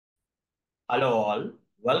Hello all,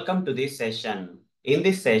 welcome to this session. In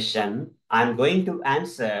this session, I'm going to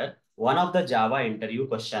answer one of the Java interview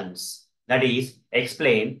questions. That is,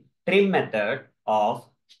 explain trim method of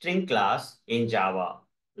string class in Java.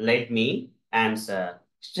 Let me answer.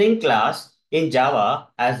 String class in Java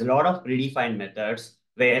has a lot of predefined methods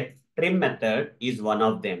where trim method is one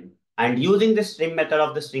of them. And using the trim method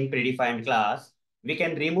of the string predefined class, we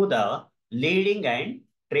can remove the leading and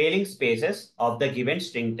trailing spaces of the given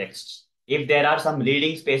string text. If there are some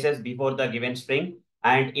leading spaces before the given string,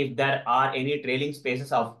 and if there are any trailing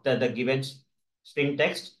spaces after the given string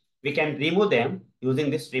text, we can remove them using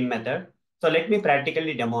this trim method. So let me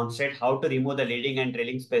practically demonstrate how to remove the leading and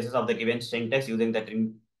trailing spaces of the given string text using the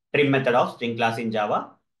trim method of string class in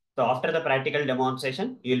Java. So after the practical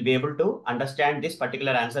demonstration, you'll be able to understand this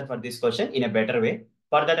particular answer for this question in a better way.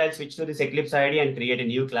 For that, I'll switch to this Eclipse IDE and create a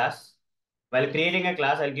new class. While creating a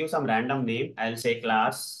class, I'll give some random name. I'll say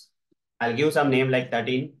class. I'll give some name like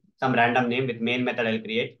 13, some random name with main method I'll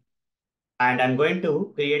create. And I'm going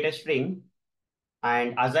to create a string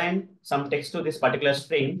and assign some text to this particular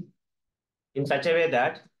string in such a way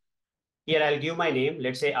that here I'll give my name.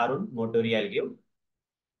 Let's say Arun Moturi I'll give.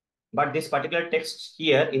 But this particular text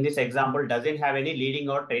here in this example doesn't have any leading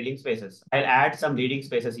or trailing spaces. I'll add some leading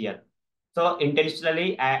spaces here. So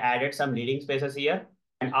intentionally, I added some leading spaces here.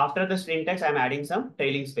 And after the string text, I'm adding some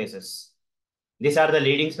trailing spaces. These are the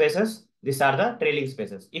leading spaces. These are the trailing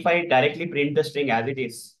spaces. If I directly print the string as it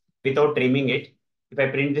is without trimming it, if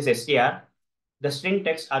I print this str, the string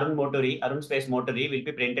text Arun space Moturi will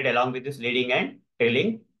be printed along with this leading and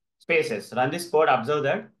trailing spaces. Run this code, observe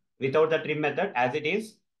that without the trim method as it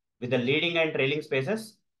is with the leading and trailing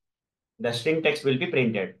spaces, the string text will be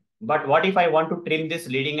printed. But what if I want to trim this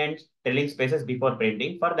leading and trailing spaces before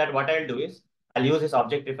printing? For that, what I'll do is I'll use this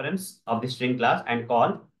object reference of the string class and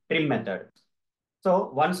call trim method.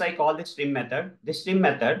 So once I call this trim method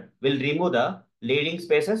will remove the leading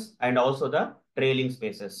spaces and also the trailing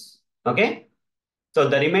spaces. Okay. So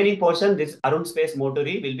the remaining portion, this Arun space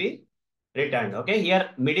Moturi will be returned. Okay.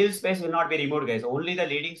 Here middle space will not be removed, guys. Only the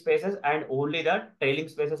leading spaces and only the trailing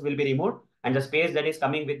spaces will be removed. And the space that is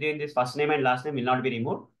coming within this first name and last name will not be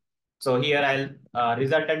removed. So here I'll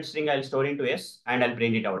resultant string I'll store into S and I'll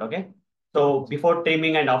print it out. Okay. So before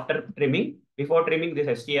trimming and after trimming, before trimming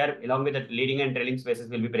this str along with the leading and trailing spaces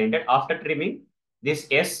will be printed. After trimming, this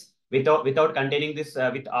S without containing this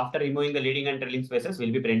with after removing the leading and trailing spaces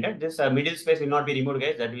will be printed. This middle space will not be removed,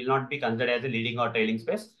 guys. That will not be considered as a leading or trailing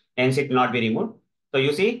space. Hence, it will not be removed. So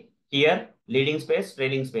you see here leading space,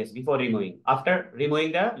 trailing space before removing. After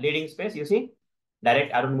removing the leading space, you see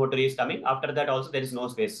direct Arun Moturi is coming. After that also there is no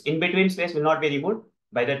space. In between space will not be removed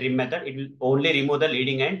by the trim method. It will only remove the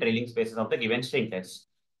leading and trailing spaces of the given string text.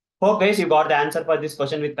 Hope guys you got the answer for this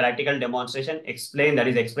question with practical demonstration. Explain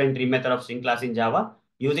trim method of string class in Java.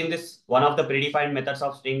 Using this one of the predefined methods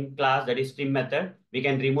of string class, that is trim method, we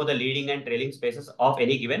can remove the leading and trailing spaces of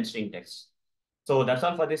any given string text. So that's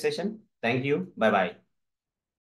all for this session. Thank you. Bye bye.